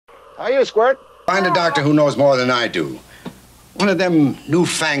Are you, Squirt? Find a doctor who knows more than I do. One of them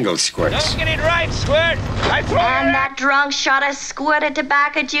newfangled squirts. Don't get it right, Squirt. I throw And that drunk shot a squirt of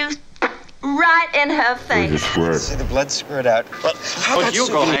tobacco juice right in her face. See the blood squirt out. Well, don't you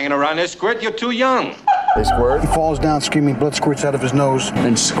go hanging around this, Squirt. You're too young. Hey, Squirt. He falls down screaming, blood squirts out of his nose.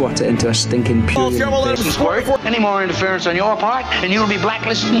 And squat it into a stinking pure. Squirt. Any more interference on your part, and you'll be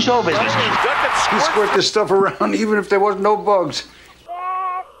blacklisted in show business. He squirt this stuff around even if there wasn't no bugs.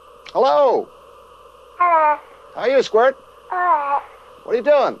 Hello? Hello. How are you, Squirt? What are you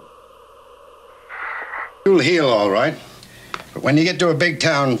doing? You'll heal all right. But when you get to a big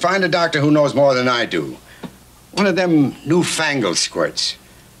town, find a doctor who knows more than I do. One of them newfangled squirts.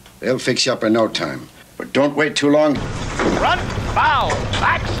 They'll fix you up in no time. But don't wait too long. Front, bow,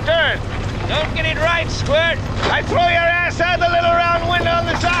 back, stern. Don't get it right, Squirt. I throw your ass out the little round window on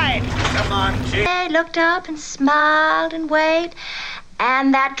the side. Come on, G. They looked up and smiled and waved,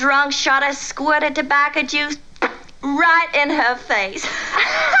 and that drunk shot a squirt of tobacco juice right in her face.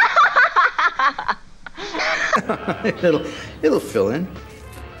 It'll fill in.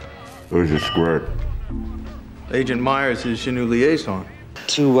 Who's a squirt? Agent Myers is your new liaison.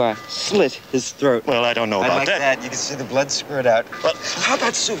 To slit his throat. Well, I don't know about like that. You can see the blood squirt out. Well, how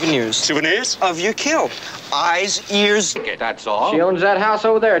about souvenirs? Souvenirs? Of your kill. Eyes, ears. Okay, that's all. She owns that house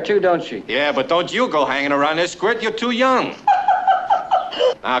over there, too, don't she? Yeah, but don't you go hanging around this, Squirt. You're too young.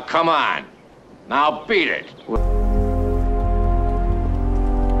 Now, come on. Now, beat it.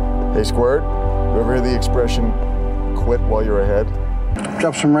 Hey, Squirt. You ever hear the expression, quit while you're ahead?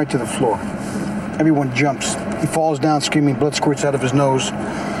 Drops him right to the floor. Everyone jumps. He falls down screaming, blood squirts out of his nose.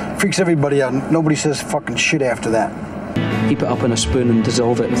 Freaks everybody out. Nobody says fucking shit after that. Heap it up in a spoon and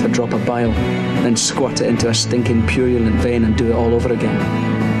dissolve it with a drop of bile. Then squat it into a stinking purulent vein and do it all over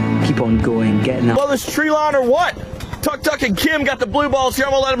again. Keep on going, getting up. Well, this tree line or what? Tuck Tuck and Kim got the blue balls here.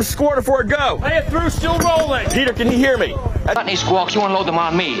 I'm gonna let them squirt before it go. Lay it through, still rolling. Peter, can you hear me? Got any squawks, you unload them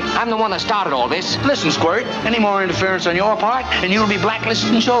on me. I'm the one that started all this. Listen, Squirt, any more interference on your part, and you'll be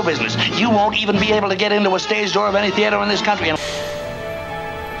blacklisted in show business. You won't even be able to get into a stage door of any theater in this country. Play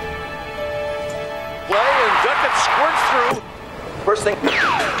and duck it, squirts through. First thing.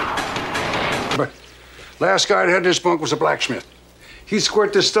 But last guy that had this bunk was a blacksmith. He'd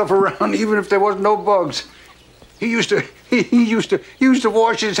squirt this stuff around even if there wasn't no bugs. He used to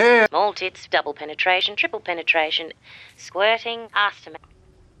wash his hands. Small tits, double penetration, triple penetration, squirting, asthma.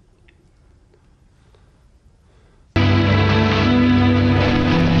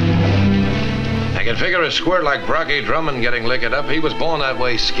 I can figure a squirt like Brocky Drummond getting liquored up. He was born that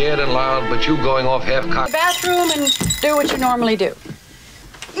way, scared and loud, but you going off half-cocked. Bathroom and do what you normally do.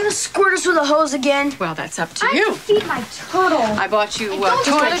 You gonna squirt us with a hose again? Well, that's up to you. Feed my turtle. I bought you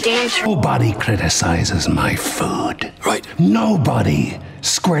toilet paper. Nobody criticizes my food. Right. Nobody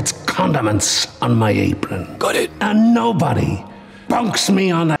squirts condiments on my apron. Got it. And nobody bunks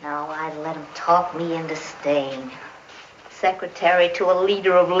me on that. No, I'd let him talk me into staying. Secretary to a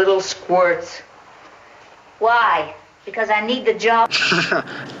leader of little squirts. Why? Because I need the job.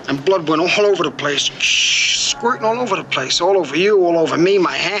 And blood went all over the place. Squirting all over the place. All over you, all over me,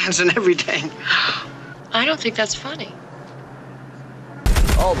 my hands and everything. I don't think that's funny.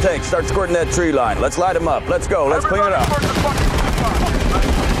 All take, start squirting that tree line. Let's light them up. Let's go. Let's clean it up.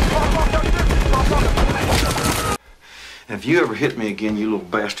 If you ever hit me again, you little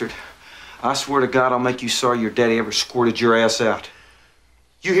bastard, I swear to God I'll make you sorry your daddy ever squirted your ass out.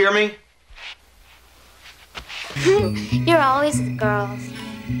 You hear me? You're always with girls.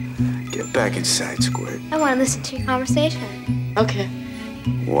 Get back inside, Squirt. I want to listen to your conversation. Okay.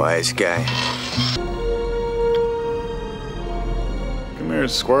 Wise guy. Come here,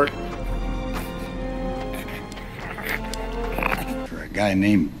 Squirt. For a guy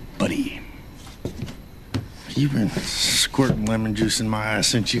named Buddy. You've been squirting lemon juice in my eye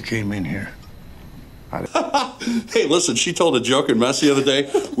since you came in here. Hey, listen, she told a joke in Mess the other day.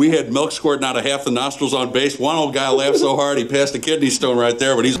 We had milk squirting out of half the nostrils on base. One old guy laughed so hard he passed a kidney stone right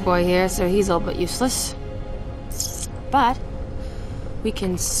there, but he's... Boy here, so he's all but useless. But we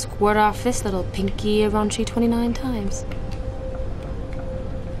can squirt off this little pinky raunchy 29 times.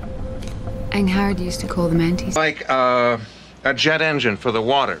 And Howard used to call them antis. Like a jet engine for the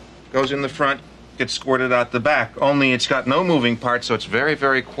water. Goes in the front, gets squirted out the back. Only it's got no moving parts, so it's very,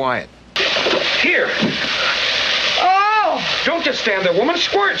 very quiet. Here. Oh! Don't just stand there, woman.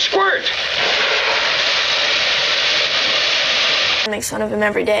 Squirt, squirt! I make fun of him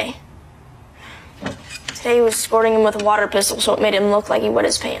every day. Today he was squirting him with a water pistol, so it made him look like he wet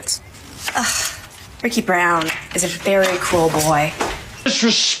his pants. Ugh. Ricky Brown is a very cruel boy.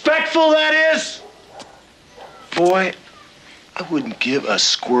 Disrespectful, that is! Boy, I wouldn't give a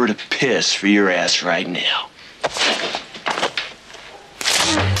squirt of piss for your ass right now.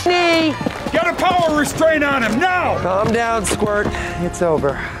 Knee! Get a power restraint on him, now! Calm down, Squirt. It's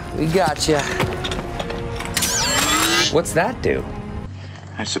over. We got you. What's that do?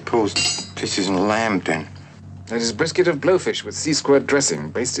 I suppose this isn't lamb, then. That is brisket of blowfish with sea squirt dressing,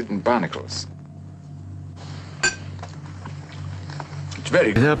 basted in barnacles. It's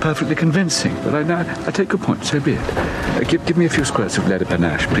very... They're perfectly convincing, but I take your point, so be it. Give me a few squirts of lead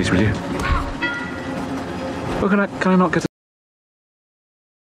panache, please, will you? Or can I not get